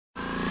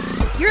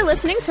You're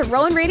listening to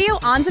Rowan Radio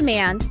On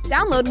Demand.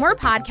 Download more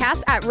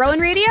podcasts at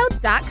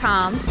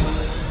rowanradio.com.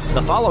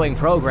 The following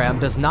program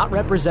does not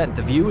represent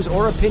the views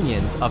or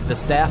opinions of the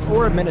staff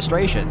or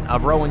administration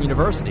of Rowan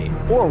University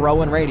or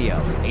Rowan Radio,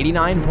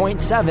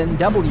 89.7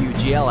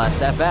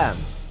 WGLS FM.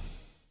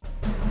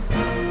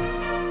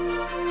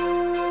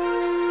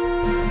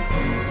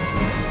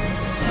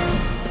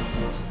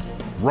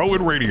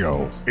 Rowan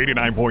Radio,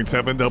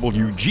 89.7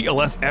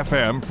 WGLS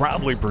FM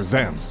proudly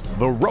presents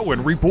The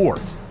Rowan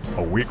Report,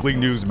 a weekly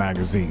news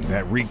magazine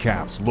that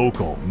recaps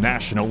local,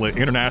 national, and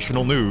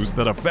international news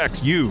that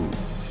affects you.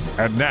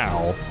 And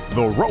now,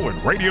 the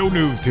Rowan Radio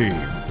News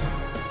Team.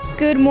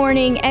 Good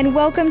morning and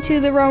welcome to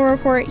the Rowan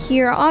Report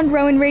here on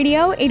Rowan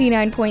Radio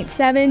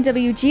 89.7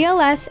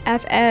 WGLS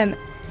FM.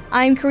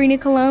 I'm Karina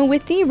Colon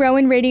with the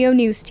Rowan Radio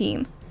News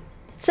Team.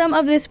 Some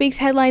of this week's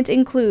headlines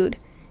include: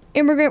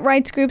 immigrant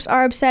rights groups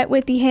are upset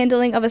with the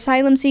handling of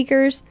asylum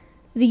seekers.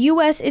 The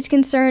U.S. is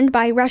concerned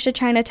by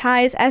Russia-China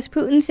ties as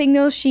Putin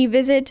signals Xi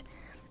visit.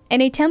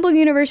 And a Temple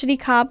University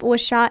cop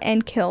was shot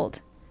and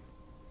killed.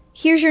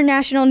 Here's your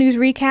national news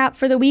recap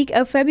for the week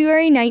of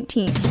February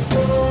 19th.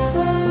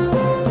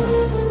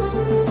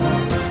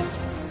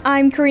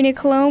 I'm Karina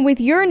Colon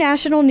with your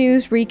national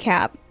news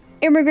recap.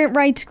 Immigrant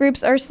rights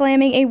groups are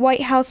slamming a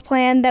White House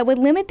plan that would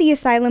limit the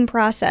asylum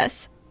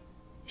process.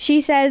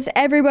 She says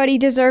everybody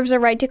deserves a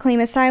right to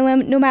claim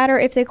asylum, no matter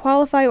if they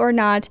qualify or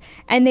not,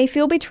 and they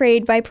feel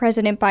betrayed by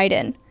President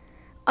Biden.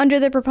 Under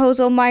the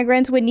proposal,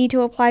 migrants would need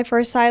to apply for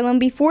asylum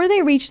before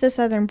they reach the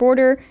southern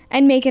border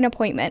and make an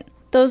appointment.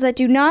 Those that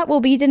do not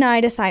will be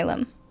denied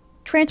asylum.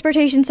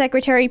 Transportation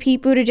Secretary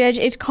Pete Buttigieg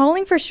is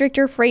calling for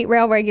stricter freight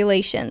rail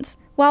regulations.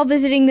 While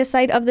visiting the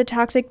site of the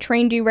toxic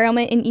train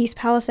derailment in East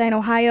Palestine,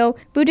 Ohio,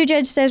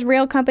 Buttigieg says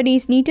rail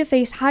companies need to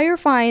face higher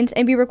fines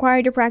and be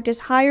required to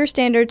practice higher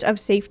standards of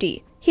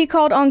safety. He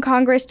called on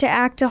Congress to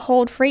act to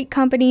hold freight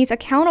companies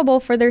accountable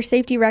for their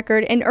safety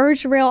record and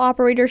urged rail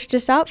operators to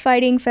stop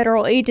fighting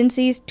federal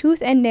agencies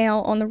tooth and nail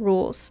on the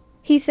rules.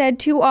 He said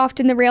too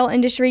often the rail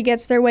industry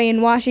gets their way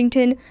in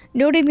Washington,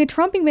 noting the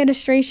Trump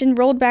administration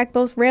rolled back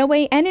both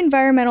railway and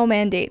environmental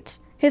mandates.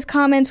 His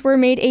comments were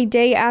made a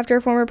day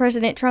after former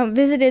President Trump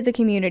visited the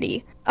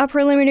community. A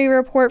preliminary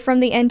report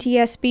from the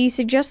NTSB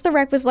suggests the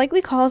wreck was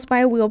likely caused by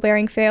a wheel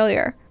bearing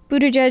failure.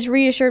 Buttigieg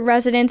reassured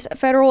residents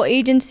federal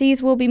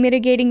agencies will be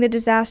mitigating the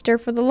disaster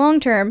for the long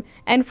term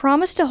and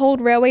promised to hold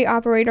railway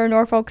operator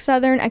Norfolk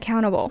Southern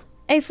accountable.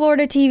 A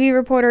Florida TV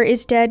reporter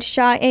is dead,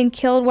 shot, and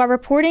killed while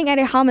reporting at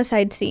a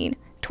homicide scene.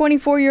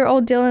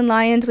 24-year-old Dylan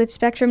Lyons with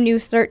Spectrum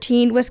News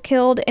 13 was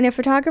killed, and a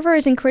photographer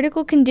is in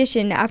critical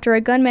condition after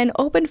a gunman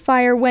opened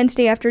fire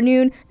Wednesday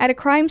afternoon at a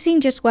crime scene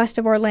just west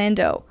of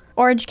Orlando.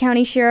 Orange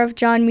County Sheriff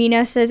John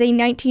Mina says a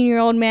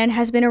 19-year-old man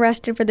has been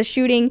arrested for the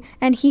shooting,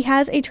 and he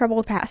has a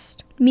troubled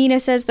past. Mina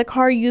says the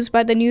car used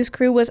by the news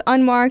crew was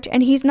unmarked,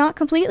 and he's not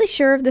completely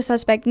sure if the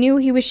suspect knew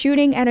he was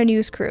shooting at a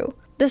news crew.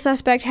 The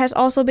suspect has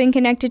also been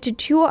connected to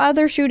 2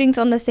 other shootings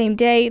on the same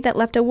day that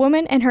left a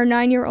woman and her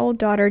 9-year-old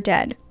daughter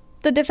dead.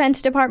 The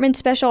Defense Department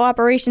Special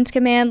Operations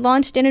Command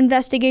launched an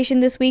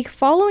investigation this week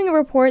following a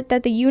report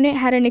that the unit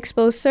had an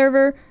exposed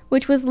server,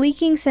 which was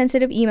leaking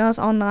sensitive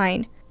emails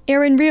online.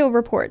 Aaron Real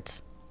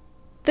reports.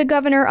 The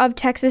governor of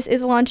Texas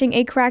is launching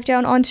a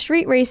crackdown on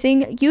street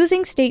racing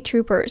using state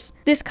troopers.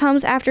 This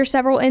comes after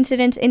several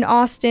incidents in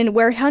Austin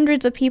where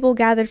hundreds of people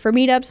gathered for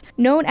meetups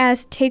known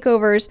as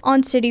takeovers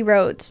on city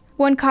roads.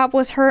 1 cop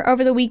was hurt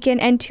over the weekend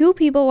and 2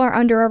 people are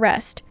under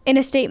arrest. In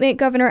a statement,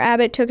 Governor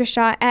Abbott took a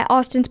shot at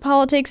Austin's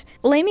politics,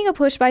 blaming a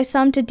push by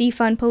some to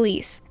defund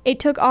police. It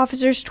took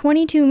officers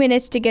 22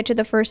 minutes to get to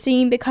the first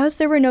scene because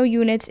there were no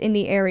units in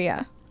the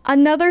area.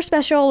 Another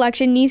special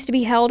election needs to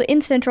be held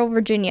in Central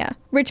Virginia.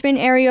 Richmond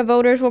area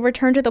voters will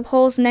return to the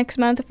polls next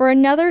month for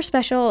another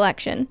special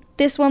election.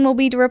 This one will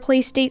be to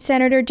replace State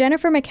Senator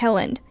Jennifer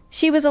McKelland.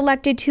 She was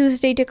elected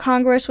Tuesday to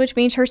Congress, which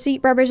means her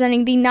seat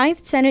representing the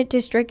 9th Senate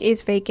District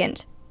is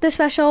vacant. The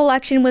special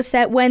election was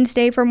set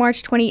Wednesday for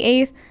March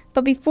 28th,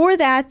 but before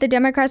that, the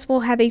Democrats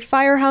will have a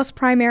firehouse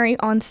primary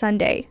on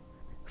Sunday.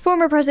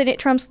 Former President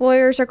Trump's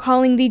lawyers are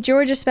calling the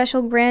Georgia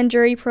special grand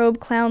jury probe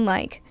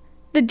clown-like.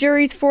 The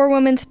jury's 4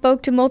 women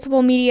spoke to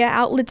multiple media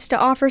outlets to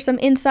offer some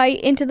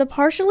insight into the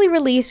partially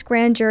released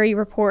grand jury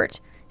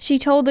report. She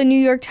told the New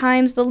York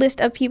Times the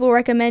list of people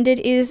recommended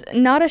is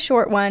not a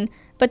short one,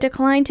 but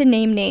declined to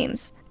name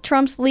names.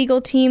 Trump's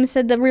legal team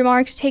said the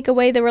remarks take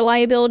away the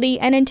reliability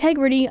and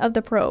integrity of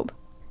the probe.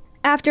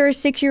 After a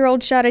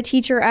 6-year-old shot a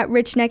teacher at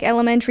Rich Neck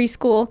Elementary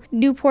School,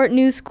 Newport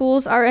News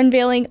schools are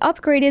unveiling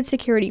upgraded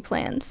security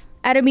plans.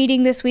 At a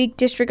meeting this week,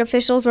 district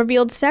officials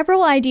revealed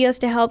several ideas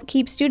to help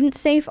keep students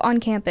safe on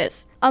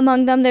campus.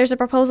 Among them, there's a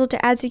proposal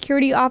to add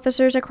security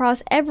officers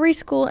across every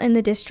school in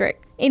the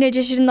district. In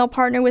addition, they'll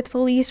partner with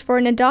police for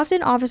an Adopt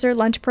an Officer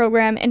lunch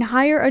program and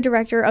hire a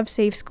director of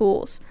safe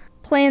schools.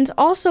 Plans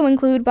also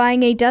include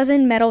buying a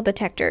dozen metal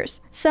detectors.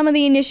 Some of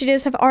the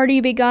initiatives have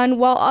already begun,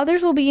 while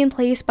others will be in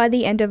place by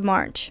the end of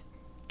March.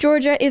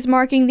 Georgia is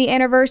marking the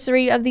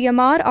anniversary of the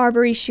Ahmaud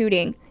Arbery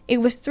shooting. It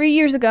was 3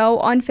 years ago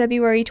on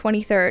February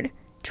 23rd.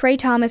 Trey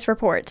Thomas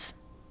reports.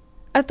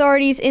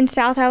 Authorities in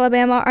South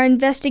Alabama are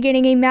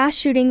investigating a mass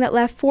shooting that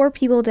left 4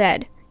 people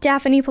dead.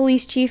 Daphne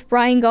Police Chief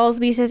Brian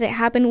Galsby says it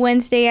happened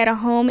Wednesday at a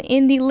home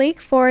in the Lake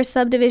Forest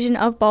subdivision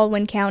of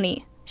Baldwin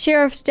County.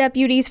 Sheriff's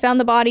deputies found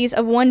the bodies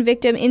of 1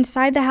 victim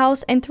inside the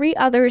house and 3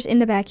 others in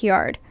the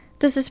backyard.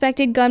 The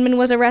suspected gunman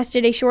was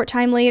arrested a short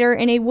time later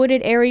in a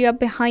wooded area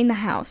behind the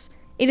house.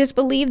 It is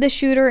believed the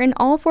shooter and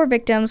all 4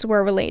 victims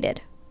were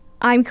related.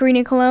 I'm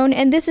Karina Colon,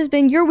 and this has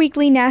been your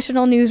weekly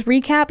national news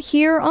recap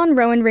here on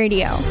Rowan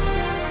Radio.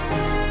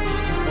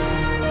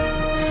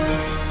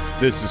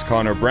 This is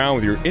Connor Brown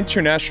with your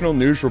international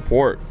news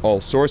report. All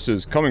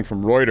sources coming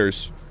from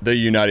Reuters. The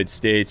United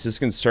States is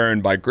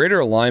concerned by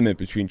greater alignment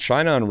between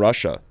China and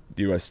Russia,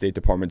 the U.S. State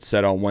Department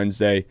said on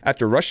Wednesday,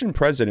 after Russian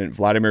President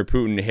Vladimir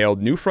Putin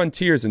hailed new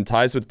frontiers in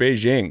ties with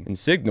Beijing and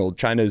signaled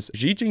China's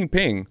Xi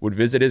Jinping would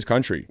visit his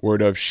country.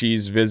 Word of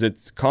Xi's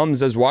visit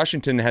comes as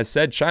Washington has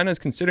said China is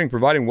considering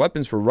providing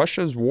weapons for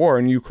Russia's war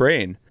in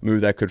Ukraine, a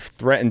move that could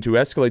threaten to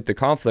escalate the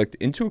conflict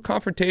into a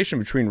confrontation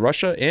between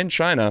Russia and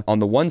China on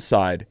the one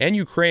side and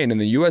Ukraine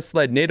and the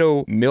U.S.-led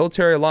NATO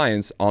military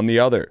alliance on the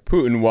other.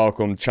 Putin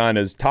welcomed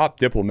China's top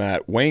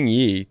diplomat Wang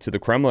Yi to the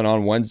Kremlin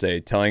on Wednesday,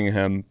 telling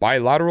him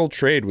bilateral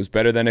trade was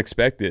better than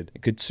expected.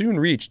 It could soon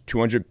reach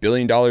 $200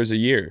 billion a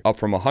year, up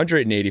from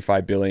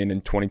 $185 billion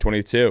in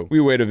 2022. We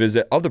await a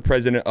visit of the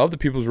President of the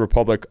People's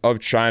Republic of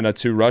China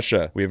to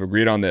Russia. We have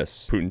agreed on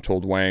this, Putin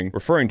told Wang,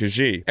 referring to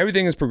Xi.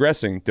 Everything is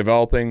progressing,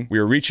 developing. We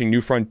are reaching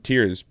new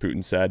frontiers,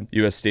 Putin said.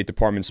 U.S. State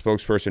Department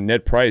spokesperson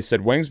Ned Price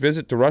said Wang's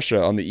visit to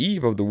Russia on the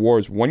eve of the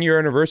war's 1-year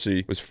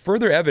anniversary was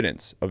further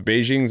evidence of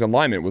Beijing's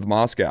alignment with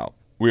Moscow.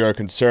 We are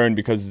concerned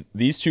because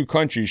these 2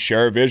 countries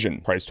share a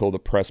vision, Price told a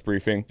press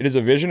briefing. It is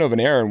a vision of an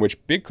era in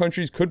which big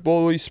countries could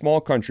bully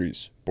small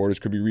countries. Borders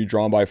could be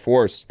redrawn by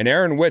force. An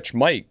era in which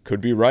might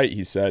could be right,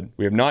 he said.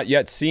 We have not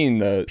yet seen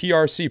the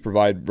PRC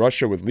provide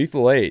Russia with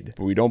lethal aid,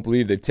 but we don't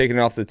believe they've taken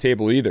it off the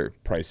table either,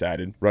 Price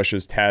added.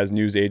 Russia's TASS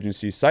news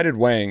agency cited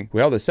Wang, who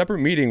held a separate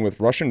meeting with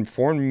Russian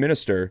Foreign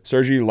Minister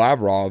Sergei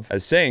Lavrov,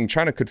 as saying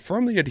China could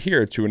firmly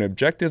adhere to an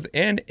objective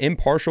and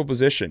impartial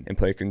position and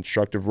play a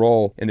constructive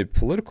role in the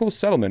political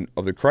settlement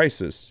of the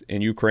crisis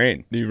in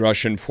Ukraine. The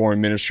Russian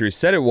Foreign Ministry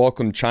said it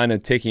welcomed China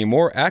taking a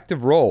more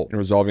active role in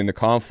resolving the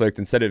conflict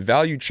and said it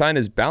valued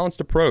China's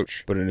balanced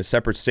approach. But in a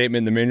separate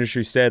statement, the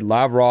ministry said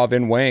Lavrov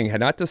and Wang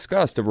had not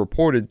discussed a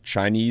reported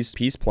Chinese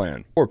peace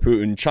plan. For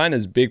Putin,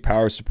 China's big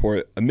power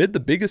support amid the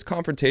biggest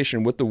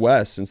confrontation with the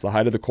West since the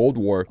height of the Cold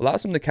War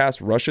allows him to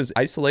cast Russia's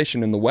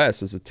isolation in the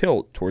West as a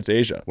tilt towards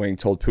Asia. Wang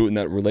told Putin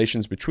that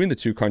relations between the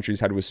 2 countries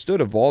had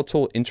withstood a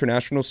volatile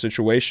international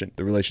situation.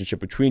 The relationship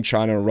between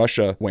China and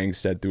Russia, Wang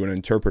said through an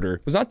interpreter,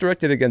 was not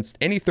directed against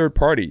any third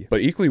party, but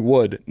equally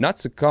would not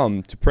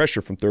succumb to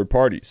pressure from third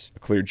parties. A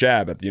clear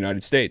jab at the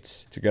United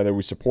States. Together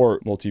we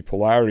support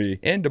multipolarity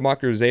and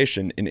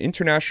democratization in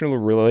international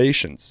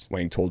relations,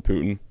 Wang told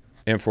Putin.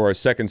 And for our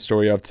second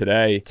story of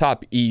today,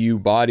 top EU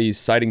bodies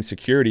citing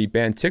security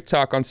ban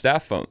TikTok on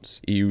staff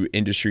phones. EU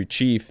industry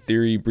chief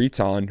Thierry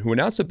Breton, who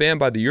announced a ban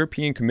by the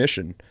European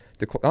Commission,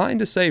 declined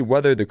to say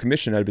whether the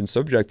Commission had been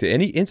subject to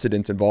any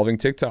incidents involving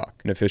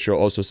TikTok. An official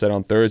also said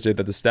on Thursday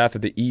that the staff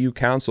of the EU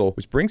Council,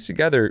 which brings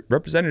together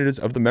representatives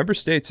of the member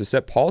states to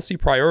set policy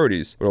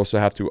priorities, would also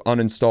have to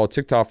uninstall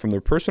TikTok from their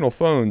personal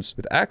phones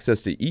with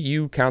access to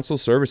EU Council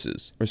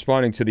services.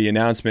 Responding to the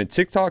announcement,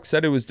 TikTok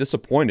said it was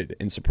disappointed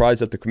and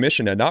surprised that the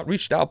Commission had not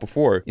reached out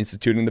before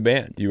instituting the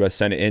ban. The U.S.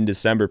 Senate in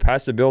December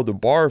passed a bill to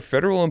bar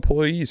federal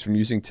employees from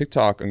using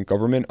TikTok on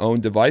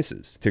government-owned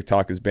devices.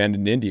 TikTok is banned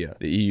in India.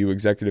 The EU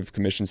Executive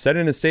Commission said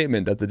in a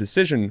statement that the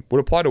decision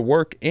would apply to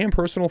work and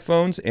personal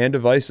phones and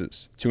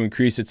devices. To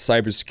increase its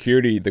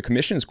cybersecurity, the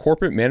Commission's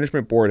Corporate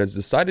Management Board has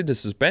decided to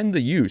suspend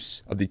the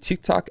use of the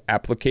TikTok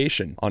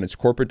application on its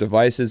corporate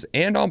devices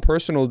and on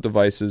personal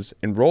devices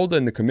enrolled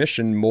in the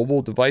Commission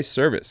mobile device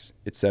service.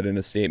 It said in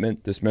a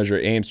statement, this measure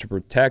aims to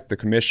protect the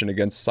Commission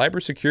against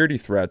cybersecurity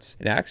threats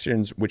and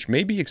actions which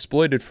may be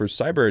exploited for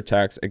cyber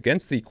attacks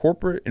against the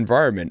corporate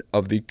environment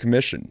of the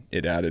Commission,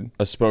 it added.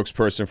 A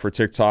spokesperson for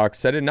TikTok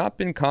said it had not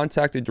been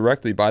contacted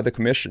directly by the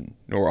Commission,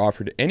 nor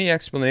offered any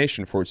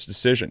explanation for its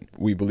decision.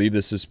 We believe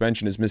this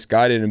suspension is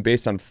misguided and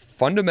based on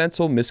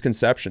fundamental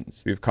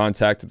misconceptions. We have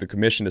contacted the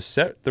Commission to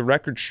set the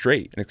record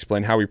straight and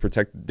explain how we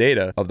protect the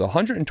data of the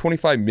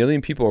 125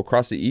 million people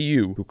across the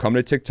EU who come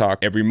to TikTok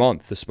every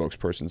month, the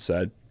spokesperson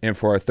said. And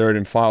for our third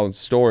and final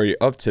story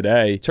of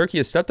today, Turkey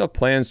has stepped up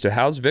plans to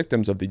house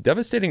victims of the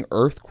devastating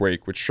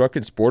earthquake which struck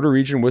its border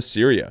region with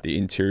Syria, the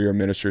interior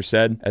minister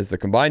said, as the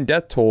combined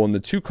death toll in the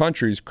 2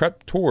 countries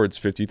crept towards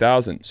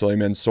 50,000.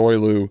 Süleyman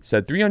Soylu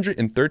said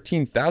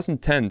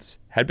 313,000 tents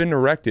had been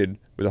erected,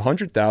 with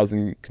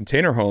 100,000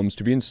 container homes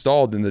to be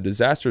installed in the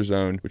disaster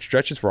zone, which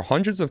stretches for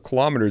hundreds of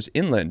kilometers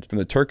inland from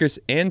the Turkish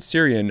and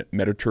Syrian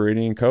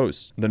Mediterranean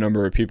coasts. The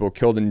number of people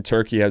killed in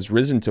Turkey has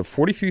risen to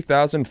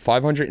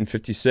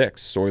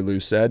 43,556,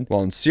 Soylu said,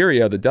 while in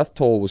Syria, the death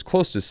toll was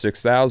close to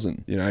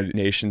 6,000. The United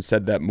Nations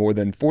said that more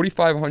than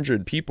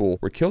 4,500 people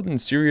were killed in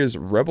Syria's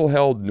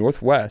rebel-held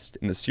northwest,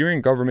 and the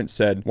Syrian government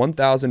said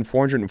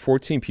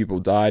 1,414 people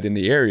died in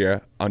the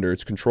area under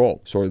its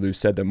control. Soylu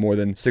said that more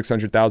than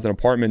 600,000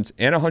 apartments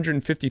and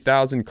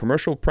 150,000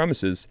 commercial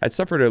premises had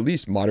suffered at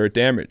least moderate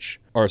damage.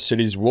 Our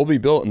cities will be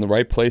built in the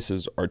right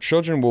places. Our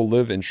children will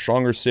live in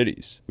stronger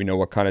cities. We know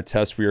what kind of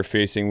tests we are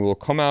facing. We will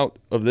come out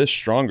of this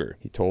stronger,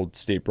 he told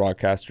state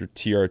broadcaster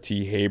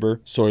TRT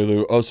Haber.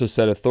 Soylu also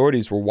said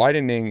authorities were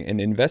widening an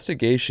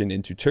investigation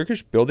into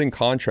Turkish building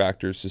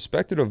contractors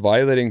suspected of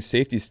violating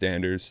safety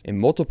standards and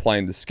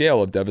multiplying the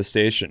scale of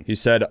devastation. He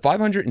said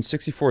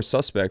 564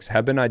 suspects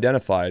have been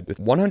identified, with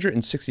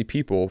 160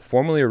 people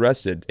formally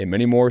arrested and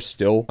many more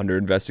still under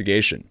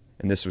investigation.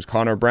 And this was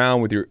Connor Brown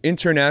with your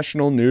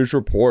International News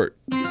Report.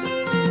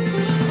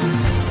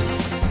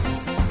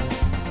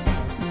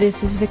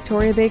 This is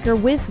Victoria Baker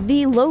with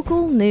the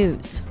local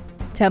news.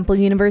 Temple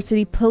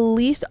University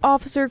police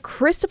officer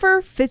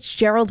Christopher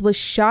Fitzgerald was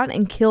shot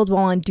and killed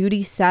while on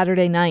duty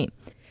Saturday night.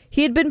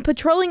 He had been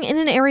patrolling in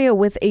an area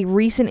with a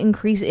recent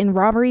increase in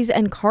robberies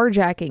and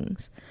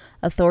carjackings.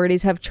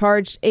 Authorities have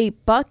charged a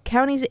Buck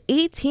County's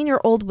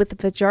 18-year-old with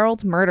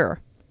Fitzgerald's murder.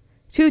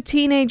 2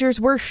 teenagers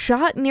were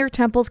shot near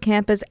Temple's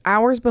campus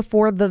hours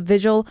before the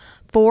vigil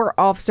for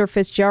Officer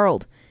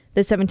Fitzgerald.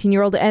 The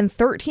 17-year-old and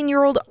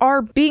 13-year-old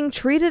are being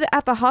treated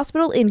at the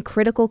hospital in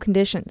critical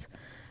conditions.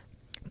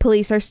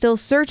 Police are still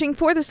searching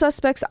for the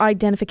suspect's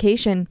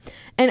identification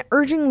and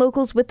urging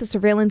locals with the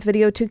surveillance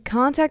video to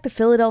contact the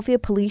Philadelphia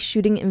Police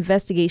Shooting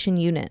Investigation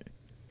Unit.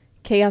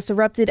 Chaos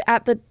erupted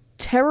at the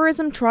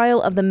terrorism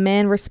trial of the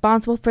man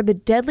responsible for the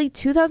deadly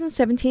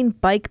 2017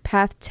 bike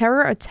path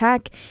terror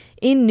attack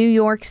in New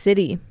York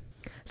City.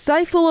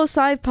 Saifullah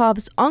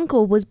Saipov's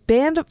uncle was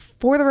banned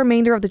for the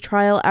remainder of the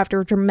trial after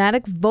a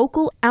dramatic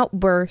vocal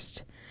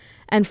outburst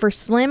and for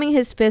slamming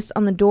his fist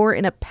on the door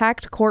in a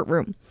packed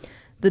courtroom.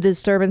 The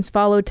disturbance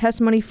followed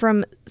testimony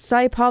from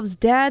Saipov's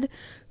dad,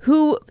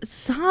 who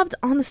sobbed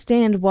on the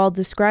stand while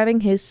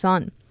describing his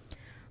son.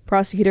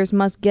 Prosecutors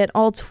must get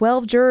all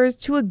 12 jurors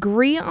to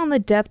agree on the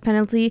death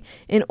penalty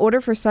in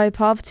order for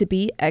Saipov to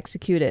be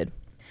executed.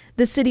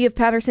 The city of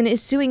Paterson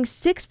is suing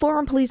 6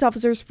 former police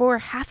officers for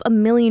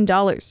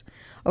 $500,000.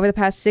 Over the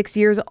past 6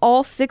 years,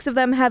 all 6 of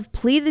them have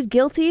pleaded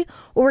guilty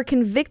or were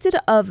convicted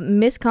of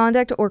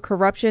misconduct or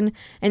corruption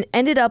and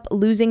ended up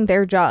losing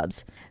their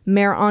jobs.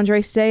 Mayor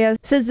Andre Saya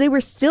says they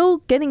were still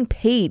getting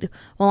paid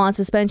while on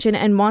suspension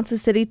and wants the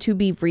city to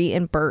be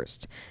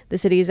reimbursed. The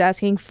city is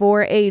asking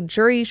for a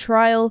jury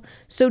trial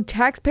so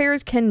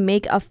taxpayers can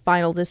make a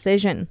final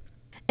decision.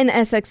 An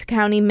Essex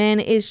County man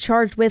is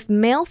charged with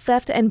mail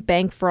theft and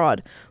bank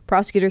fraud.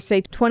 Prosecutors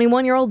say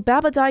 21-year-old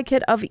Baba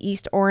Dykit of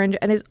East Orange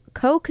and his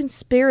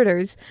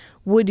co-conspirators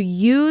would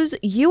use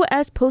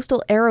U.S.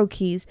 postal arrow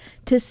keys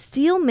to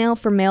steal mail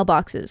from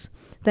mailboxes,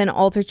 then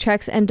alter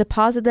checks and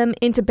deposit them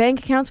into bank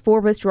accounts for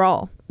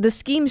withdrawal. The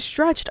scheme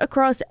stretched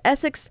across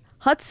Essex,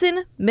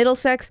 Hudson,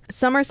 Middlesex,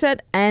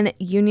 Somerset, and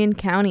Union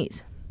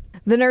counties.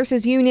 The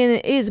Nurses Union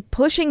is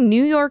pushing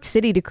New York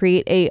City to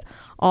create a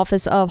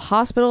Office of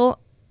Hospital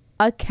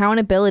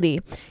Accountability.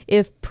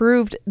 If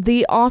proved,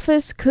 the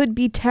office could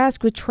be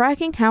tasked with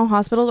tracking how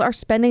hospitals are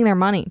spending their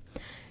money.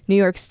 New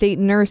York State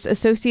Nurse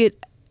Associate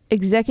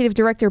Executive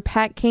Director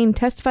Pat Kane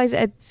testifies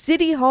at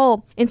City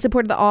Hall in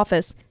support of the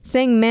office,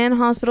 saying man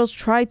hospitals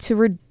try to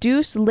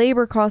reduce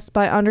labor costs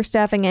by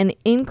understaffing and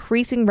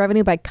increasing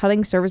revenue by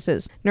cutting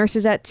services.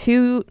 Nurses at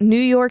 2 New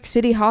York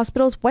City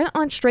hospitals went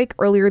on strike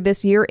earlier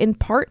this year in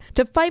part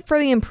to fight for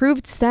the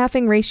improved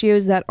staffing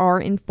ratios that are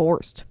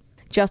enforced.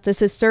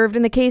 Justice is served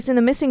in the case in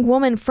the missing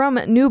woman from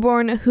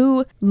Newborn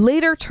who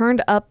later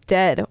turned up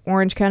dead.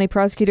 Orange County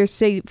prosecutors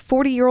say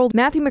 40-year-old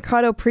Matthew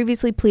Mercado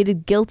previously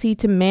pleaded guilty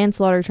to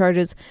manslaughter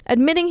charges,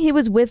 admitting he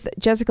was with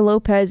Jessica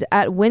Lopez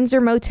at Windsor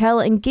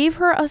Motel and gave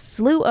her a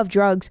slew of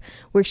drugs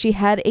where she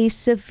had a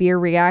severe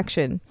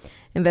reaction.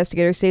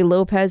 Investigators say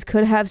Lopez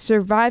could have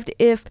survived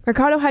if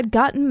Mercado had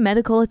gotten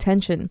medical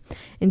attention.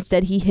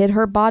 Instead, he hid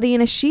her body in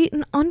a sheet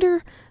and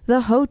under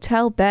the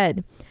hotel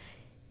bed.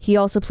 He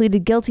also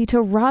pleaded guilty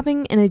to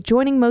robbing an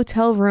adjoining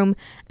motel room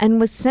and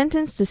was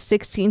sentenced to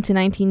 16 to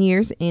 19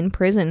 years in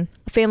prison.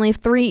 A family of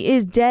 3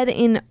 is dead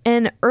in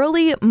an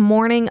early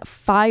morning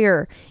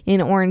fire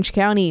in Orange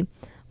County.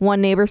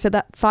 One neighbor said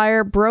that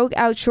fire broke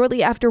out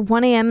shortly after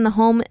 1 a.m. in the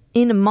home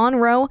in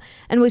Monroe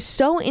and was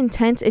so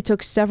intense it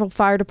took several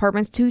fire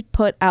departments to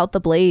put out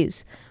the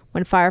blaze.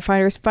 When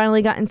firefighters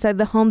finally got inside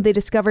the home, they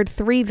discovered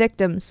 3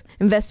 victims.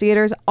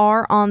 Investigators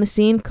are on the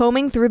scene,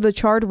 combing through the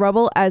charred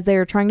rubble as they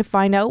are trying to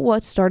find out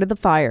what started the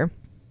fire.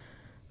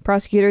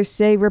 Prosecutors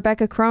say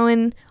Rebecca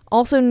Crowan,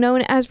 also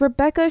known as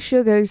Rebecca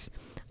Sugars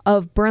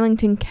of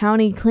Burlington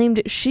County,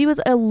 claimed she was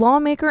a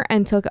lawmaker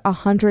and took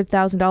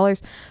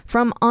 $100,000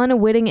 from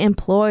unwitting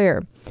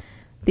employer.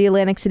 The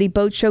Atlantic City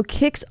Boat Show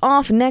kicks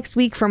off next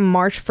week from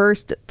March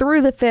 1st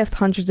through the 5th.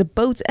 Hundreds of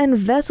boats and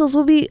vessels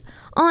will be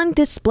on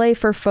display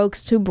for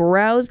folks to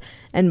browse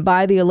and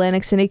buy the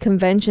Atlantic City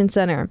Convention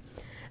Center.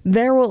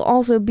 There will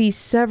also be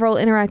several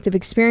interactive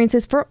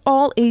experiences for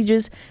all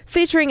ages,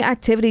 featuring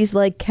activities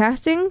like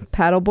casting,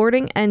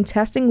 paddleboarding, and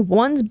testing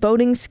one's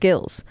boating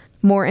skills.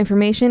 More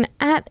information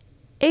at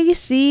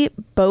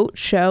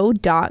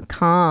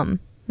acboatshow.com.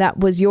 That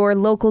was your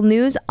local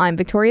news. I'm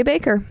Victoria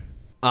Baker.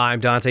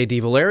 I'm Dante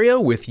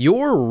DiValerio with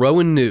your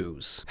Rowan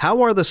News.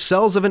 How are the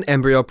cells of an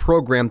embryo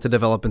programmed to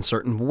develop in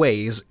certain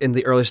ways in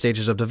the early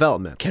stages of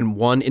development? Can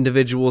one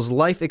individual's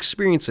life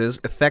experiences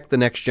affect the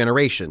next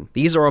generation?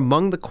 These are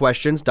among the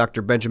questions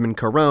Dr. Benjamin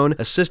Caron,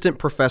 assistant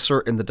professor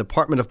in the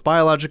Department of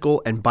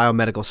Biological and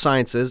Biomedical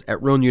Sciences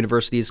at Rowan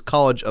University's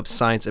College of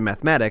Science and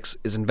Mathematics,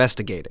 is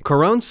investigating.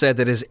 Caron said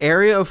that his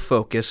area of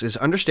focus is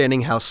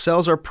understanding how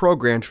cells are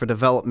programmed for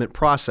development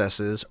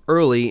processes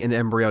early in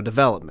embryo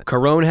development.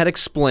 Caron had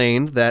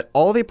explained that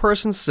all of a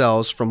person's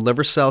cells, from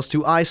liver cells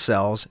to eye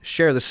cells,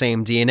 share the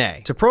same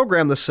DNA. To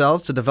program the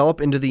cells to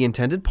develop into the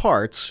intended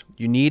parts,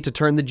 you need to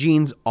turn the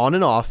genes on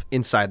and off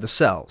inside the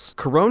cells.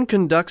 Caron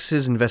conducts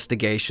his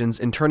investigations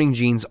in turning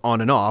genes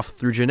on and off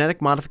through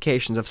genetic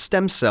modifications of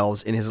stem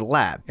cells in his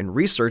lab and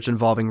research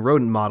involving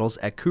rodent models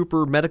at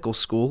Cooper Medical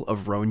School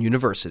of Rowan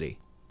University.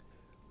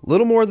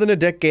 Little more than a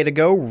decade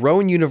ago,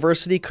 Rowan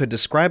University could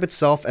describe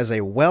itself as a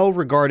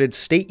well-regarded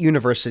state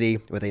university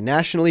with a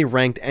nationally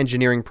ranked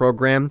engineering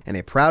program and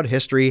a proud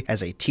history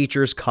as a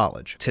teacher's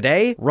college.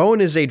 Today,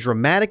 Rowan is a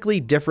dramatically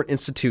different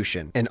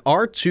institution, an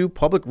R2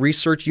 public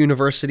research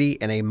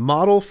university and a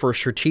model for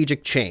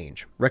strategic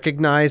change.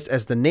 Recognized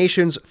as the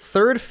nation's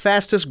third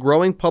fastest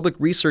growing public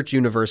research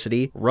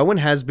university, Rowan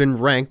has been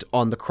ranked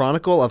on the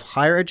Chronicle of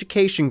Higher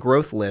Education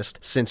Growth list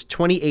since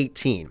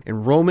 2018.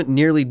 Enrollment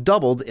nearly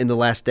doubled in the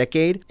last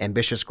decade.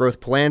 Ambitious growth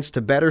plans to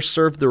better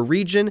serve the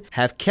region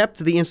have kept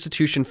the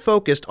institution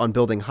focused on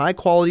building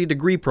high-quality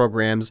degree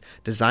programs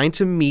designed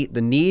to meet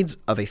the needs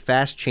of a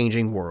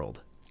fast-changing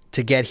world.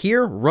 To get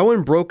here,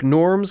 Rowan broke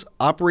norms,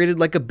 operated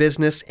like a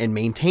business, and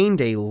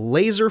maintained a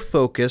laser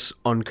focus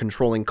on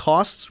controlling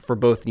costs for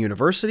both the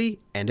university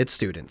and its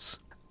students.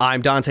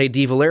 I'm Dante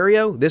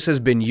DiValerio. This has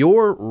been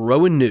your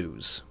Rowan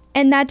News.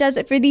 And that does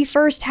it for the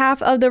first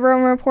half of the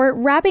Rowan Report,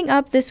 wrapping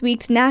up this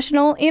week's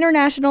national,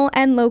 international,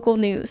 and local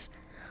news.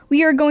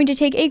 We are going to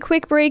take a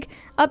quick break.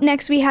 Up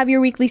next, we have your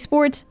weekly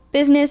sports,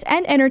 business,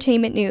 and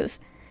entertainment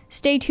news.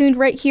 Stay tuned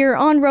right here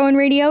on Rowan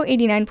Radio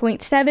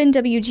 89.7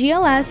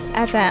 WGLS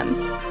FM.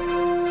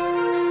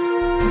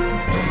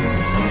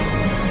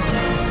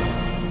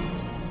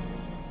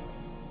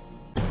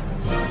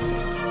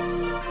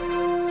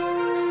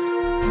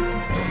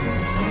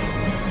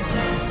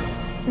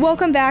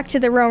 Welcome back to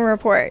the Rowan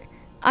Report.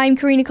 I'm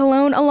Karina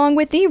Colon along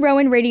with the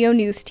Rowan Radio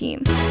News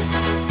team.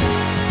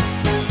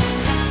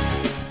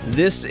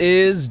 This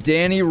is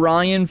Danny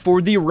Ryan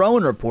for the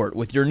Rowan Report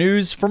with your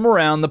news from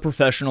around the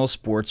professional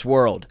sports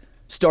world.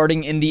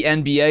 Starting in the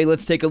NBA,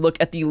 let's take a look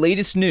at the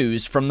latest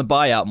news from the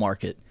buyout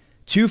market.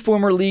 Two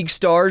former league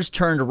stars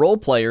turned role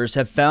players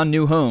have found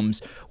new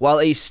homes, while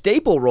a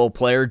staple role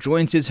player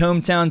joins his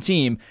hometown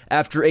team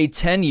after a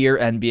 10-year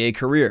NBA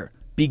career.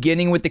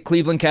 Beginning with the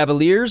Cleveland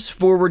Cavaliers,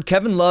 forward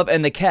Kevin Love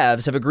and the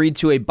Cavs have agreed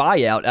to a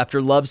buyout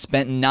after Love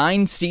spent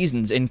 9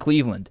 seasons in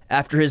Cleveland.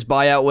 After his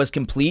buyout was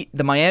complete,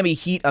 the Miami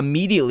Heat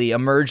immediately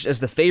emerged as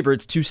the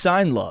favorites to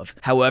sign Love.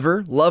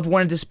 However, Love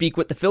wanted to speak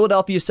with the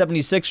Philadelphia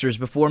 76ers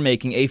before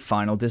making a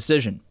final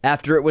decision.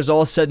 After it was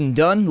all said and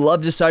done,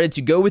 Love decided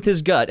to go with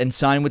his gut and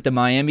sign with the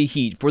Miami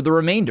Heat for the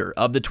remainder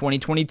of the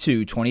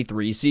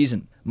 2022-23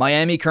 season.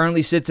 Miami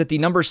currently sits at the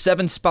number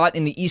 7 spot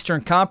in the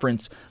Eastern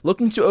Conference,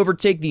 looking to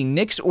overtake the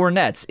Knicks or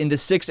Nets in the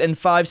 6 and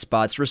 5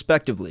 spots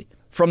respectively.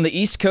 From the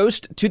East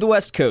Coast to the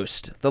West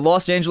Coast, the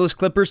Los Angeles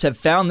Clippers have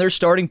found their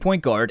starting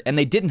point guard, and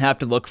they didn't have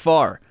to look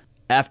far.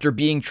 After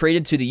being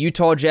traded to the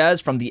Utah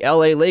Jazz from the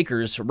LA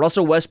Lakers,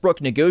 Russell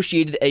Westbrook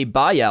negotiated a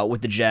buyout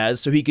with the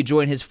Jazz so he could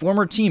join his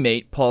former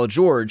teammate, Paul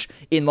George,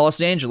 in Los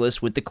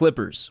Angeles with the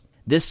Clippers.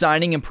 This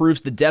signing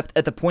improves the depth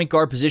at the point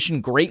guard position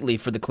greatly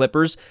for the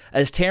Clippers,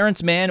 as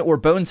Terrence Mann or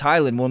Bones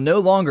Highland will no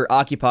longer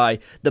occupy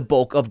the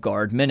bulk of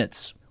guard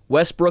minutes.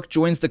 Westbrook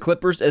joins the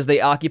Clippers as they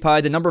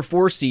occupy the number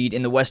 4 seed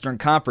in the Western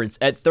Conference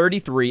at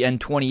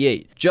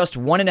 33-28, just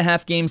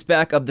 1.5 games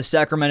back of the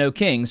Sacramento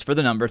Kings for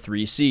the number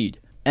 3 seed.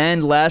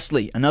 And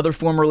lastly, another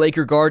former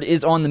Laker guard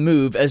is on the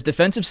move as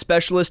defensive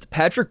specialist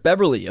Patrick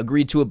Beverley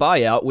agreed to a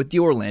buyout with the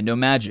Orlando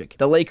Magic.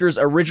 The Lakers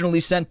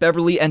originally sent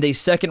Beverley and a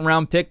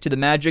second-round pick to the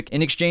Magic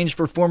in exchange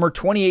for former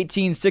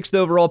 2018 6th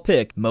overall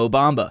pick Mo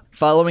Bamba.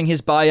 Following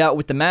his buyout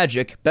with the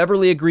Magic,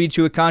 Beverley agreed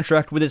to a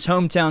contract with his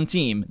hometown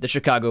team, the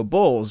Chicago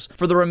Bulls,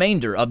 for the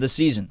remainder of the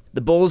season. The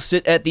Bulls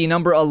sit at the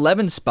number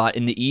 11 spot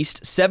in the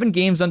East, 7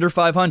 games under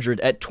 500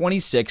 at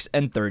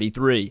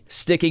 26-33.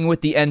 Sticking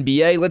with the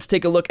NBA, let's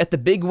take a look at the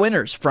big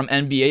winners from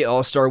NBA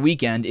All-Star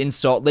Weekend in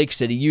Salt Lake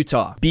City,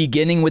 Utah.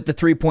 Beginning with the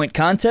three-point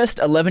contest,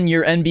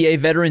 11-year NBA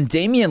veteran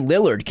Damian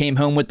Lillard came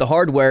home with the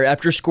hardware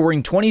after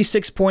scoring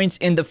 26 points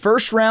in the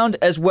first round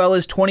as well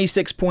as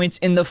 26 points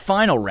in the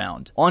final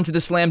round. On to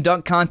the slam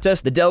dunk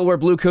contest, the Delaware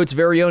Bluecoats'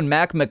 very own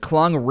Mac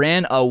McClung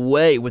ran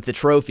away with the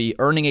trophy,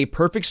 earning a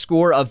perfect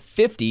score of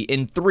 50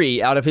 in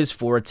 3 out of his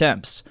 4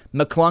 attempts.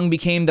 McClung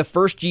became the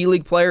first G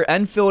League player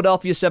and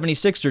Philadelphia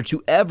 76er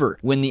to ever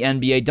win the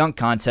NBA dunk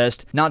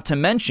contest, not to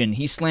mention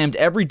he slammed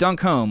every dunk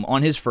home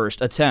on his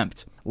first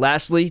attempt.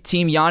 Lastly,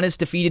 Team Giannis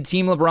defeated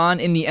Team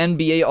LeBron in the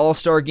NBA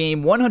All-Star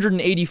Game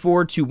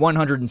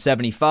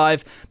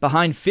 184-175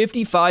 behind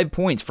 55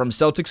 points from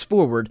Celtics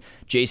forward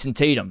Jason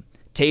Tatum.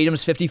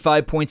 Tatum's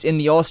 55 points in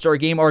the All-Star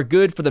Game are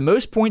good for the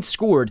most points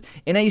scored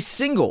in a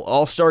single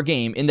All-Star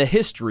Game in the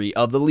history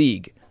of the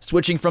league.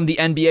 Switching from the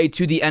NBA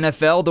to the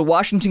NFL, the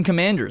Washington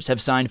Commanders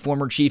have signed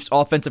former Chiefs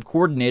offensive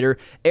coordinator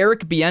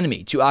Eric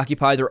Bieniemy to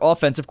occupy their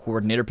offensive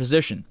coordinator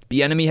position.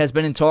 Bieniemy has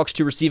been in talks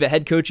to receive a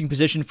head coaching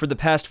position for the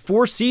past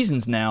 4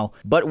 seasons now,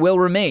 but will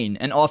remain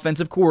an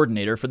offensive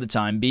coordinator for the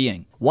time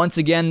being. Once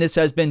again, this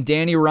has been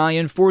Danny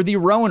Ryan for the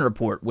Rowan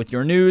Report with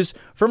your news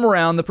from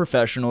around the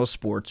professional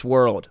sports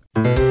world.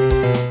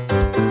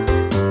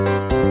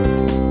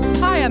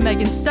 I'm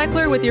Megan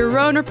Steckler with your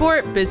Rowan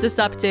Report Business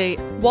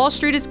Update. Wall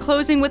Street is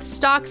closing with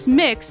stocks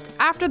mixed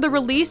after the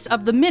release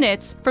of the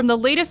minutes from the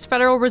latest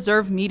Federal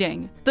Reserve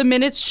meeting. The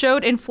minutes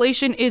showed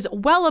inflation is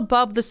well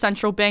above the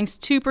central bank's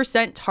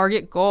 2%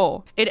 target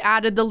goal. It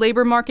added the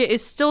labor market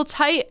is still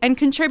tight and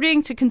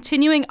contributing to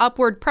continuing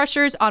upward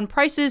pressures on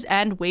prices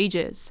and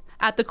wages.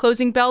 At the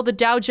closing bell, the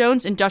Dow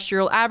Jones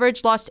Industrial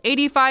Average lost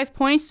 85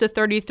 points to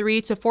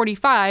 33 to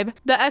 45,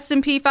 the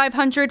S&P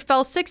 500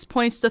 fell 6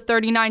 points to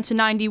 39 to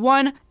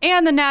 91,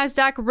 and the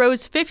Nasdaq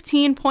rose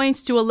 15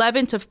 points to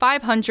 11 to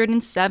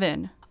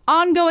 507.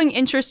 Ongoing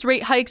interest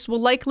rate hikes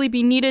will likely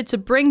be needed to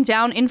bring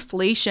down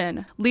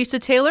inflation. Lisa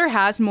Taylor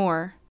has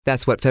more.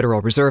 That's what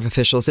Federal Reserve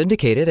officials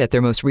indicated at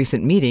their most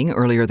recent meeting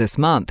earlier this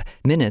month.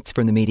 Minutes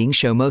from the meeting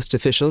show most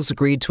officials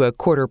agreed to a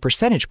 0.25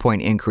 percentage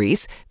point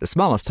increase, the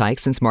smallest hike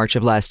since March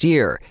of last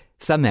year.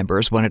 Some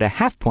members wanted a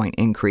 0.5 point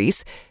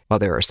increase. While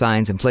there are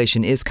signs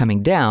inflation is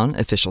coming down,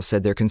 officials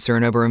said their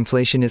concern over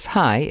inflation is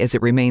high as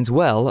it remains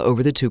well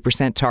over the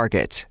 2%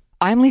 target.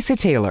 I'm Lisa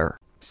Taylor.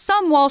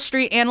 Some Wall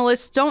Street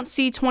analysts don't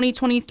see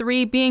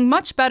 2023 being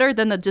much better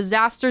than the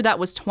disaster that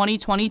was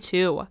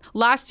 2022.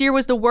 Last year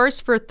was the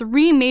worst for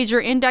 3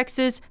 major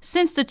indexes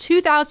since the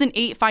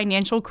 2008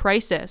 financial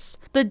crisis.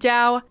 The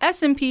Dow,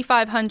 S&P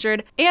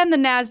 500, and the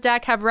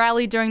Nasdaq have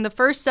rallied during the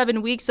first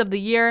 7 weeks of the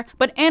year,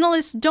 but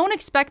analysts don't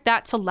expect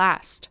that to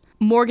last.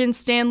 Morgan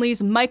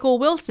Stanley's Michael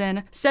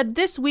Wilson said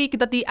this week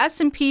that the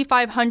S&P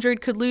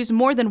 500 could lose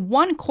more than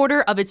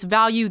 1/4 of its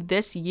value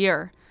this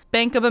year.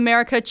 Bank of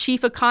America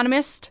chief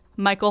economist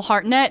Michael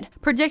Hartnett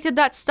predicted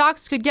that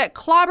stocks could get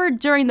clobbered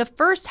during the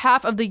first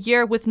half of the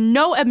year with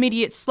no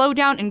immediate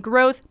slowdown in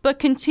growth, but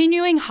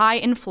continuing high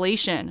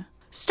inflation.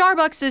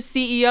 Starbucks'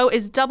 CEO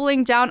is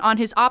doubling down on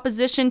his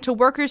opposition to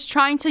workers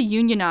trying to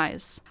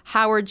unionize.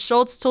 Howard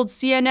Schultz told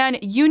CNN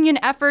union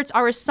efforts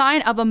are a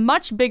sign of a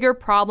much bigger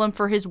problem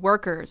for his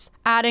workers,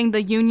 adding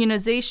the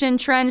unionization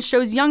trend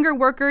shows younger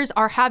workers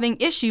are having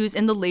issues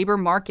in the labor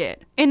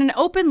market. In an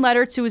open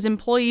letter to his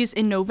employees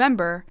in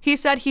November, he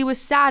said he was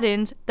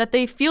saddened that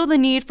they feel the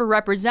need for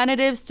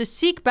representatives to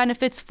seek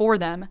benefits for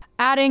them,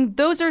 adding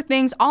those are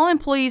things all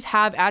employees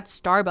have at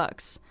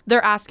Starbucks.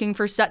 They're asking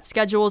for set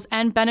schedules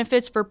and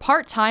benefits for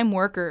part-time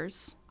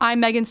workers. I'm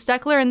Megan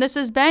Steckler, and this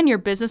has been your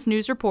Business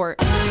News Report.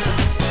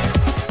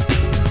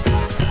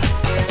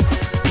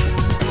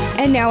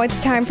 And now it's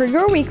time for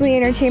your weekly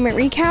entertainment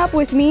recap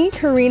with me,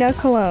 Karina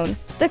Colon.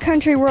 The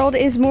country world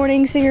is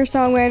mourning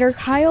singer-songwriter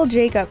Kyle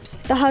Jacobs.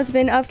 The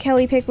husband of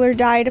Kelly Pickler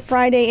died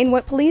Friday in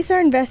what police are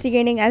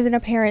investigating as an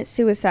apparent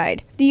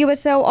suicide. The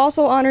USO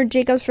also honored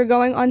Jacobs for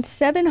going on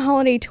 7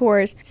 holiday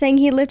tours, saying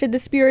he lifted the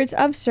spirits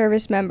of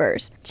service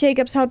members.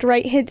 Jacobs helped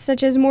write hits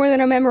such as More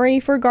Than a Memory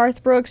for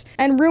Garth Brooks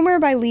and Rumor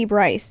by Lee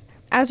Brice.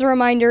 As a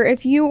reminder,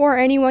 if you or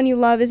anyone you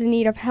love is in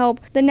need of help,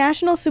 the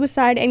National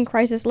Suicide and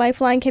Crisis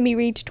Lifeline can be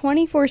reached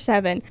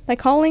 24/7 by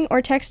calling or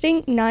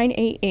texting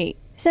 988.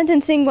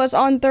 Sentencing was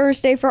on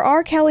Thursday for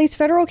R. Kelly's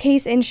federal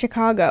case in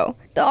Chicago.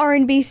 The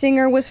R&B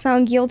singer was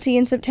found guilty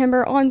in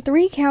September on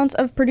 3 counts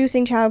of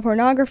producing child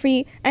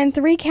pornography and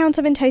 3 counts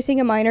of enticing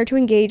a minor to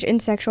engage in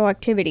sexual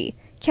activity.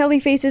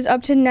 Kelly faces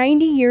up to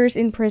 90 years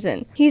in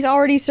prison. He's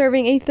already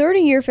serving a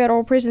 30-year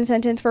federal prison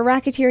sentence for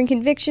racketeering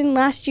conviction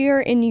last year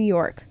in New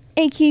York.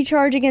 A key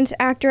charge against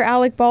actor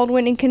Alec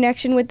Baldwin in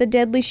connection with the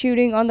deadly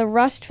shooting on the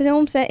Rust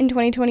film set in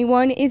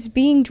 2021 is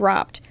being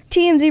dropped.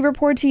 TMZ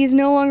reports he is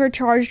no longer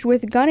charged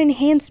with gun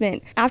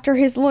enhancement after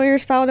his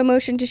lawyers filed a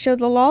motion to show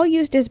the law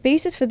used as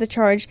basis for the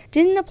charge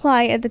didn't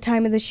apply at the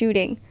time of the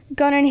shooting.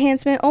 Gun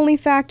enhancement only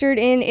factored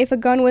in if a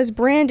gun was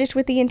brandished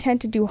with the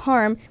intent to do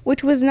harm,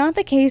 which was not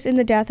the case in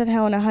the death of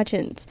Helena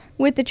Hutchins.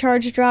 With the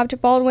charge dropped,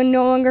 Baldwin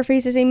no longer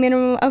faces a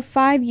minimum of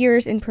 5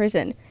 years in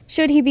prison.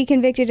 Should he be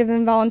convicted of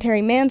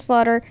involuntary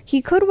manslaughter,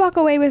 he could walk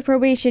away with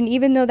probation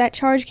even though that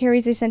charge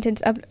carries a sentence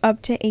of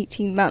up to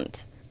 18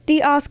 months.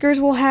 The Oscars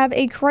will have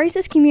a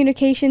crisis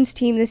communications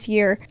team this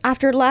year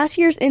after last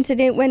year's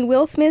incident when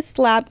Will Smith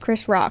slapped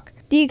Chris Rock.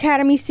 The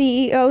Academy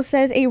CEO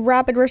says a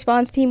rapid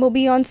response team will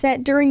be on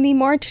set during the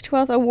March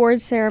 12th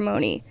awards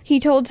ceremony. He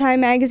told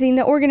Time magazine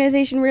the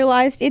organization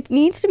realized it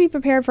needs to be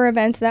prepared for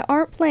events that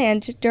aren't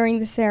planned during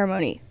the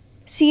ceremony.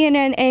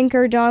 CNN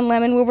anchor Don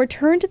Lemon will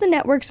return to the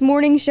network's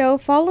morning show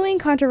following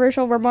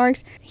controversial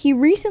remarks he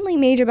recently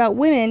made about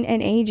women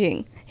and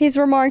aging. His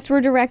remarks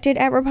were directed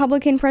at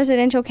Republican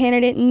presidential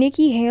candidate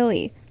Nikki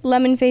Haley.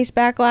 Lemon faced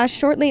backlash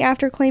shortly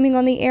after claiming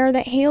on the air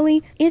that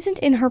Haley isn't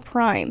in her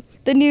prime.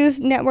 The news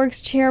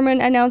network's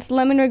chairman announced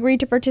Lemon agreed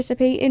to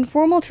participate in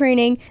formal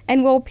training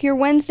and will appear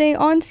Wednesday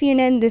on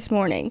CNN this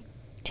morning.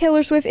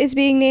 Taylor Swift is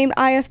being named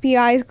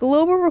IFPI's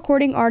Global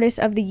Recording Artist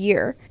of the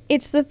Year.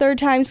 It's the third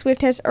time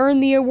Swift has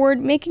earned the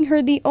award, making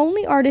her the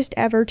only artist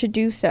ever to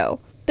do so.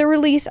 The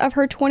release of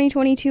her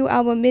 2022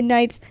 album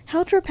Midnights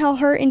helped propel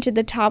her into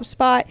the top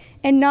spot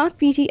and knock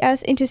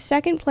BTS into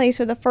second place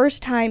for the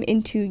first time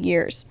in 2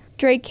 years.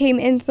 Drake came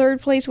in third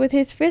place with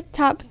his fifth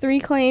top 3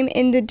 claim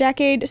in the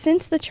decade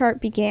since the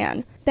chart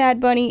began. Bad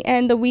Bunny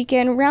and The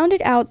Weeknd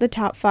rounded out the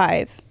top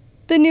 5.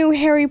 The new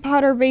Harry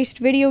Potter-based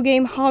video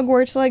game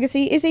Hogwarts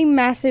Legacy is a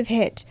massive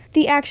hit.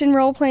 The action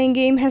role-playing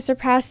game has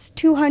surpassed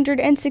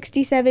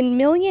 267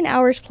 million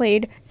hours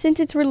played since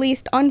its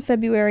release on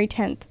February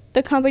 10th.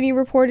 The company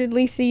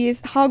reportedly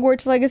sees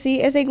Hogwarts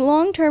Legacy as a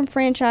long-term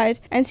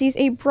franchise and sees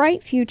a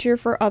bright future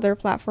for other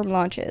platform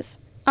launches.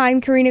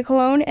 I'm Karina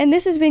Colon, and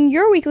this has been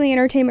your weekly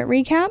entertainment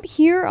recap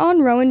here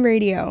on Rowan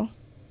Radio.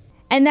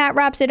 And that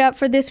wraps it up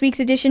for this week's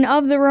edition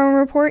of the Rowan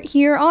Report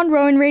here on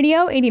Rowan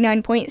Radio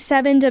 89.7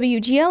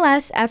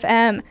 WGLS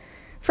FM.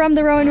 From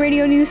the Rowan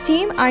Radio News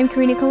team, I'm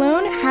Karina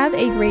Colon. Have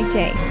a great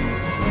day.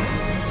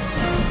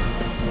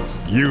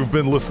 You've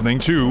been listening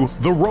to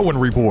The Rowan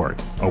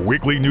Report, a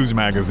weekly news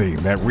magazine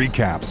that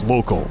recaps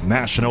local,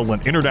 national,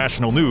 and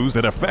international news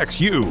that affects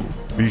you.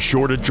 Be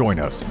sure to join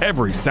us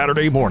every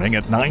Saturday morning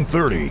at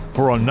 9:30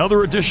 for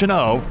another edition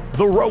of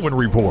The Rowan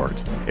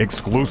Report,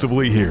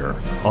 exclusively here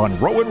on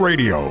Rowan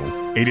Radio,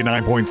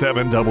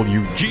 89.7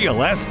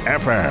 WGLS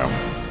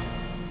FM.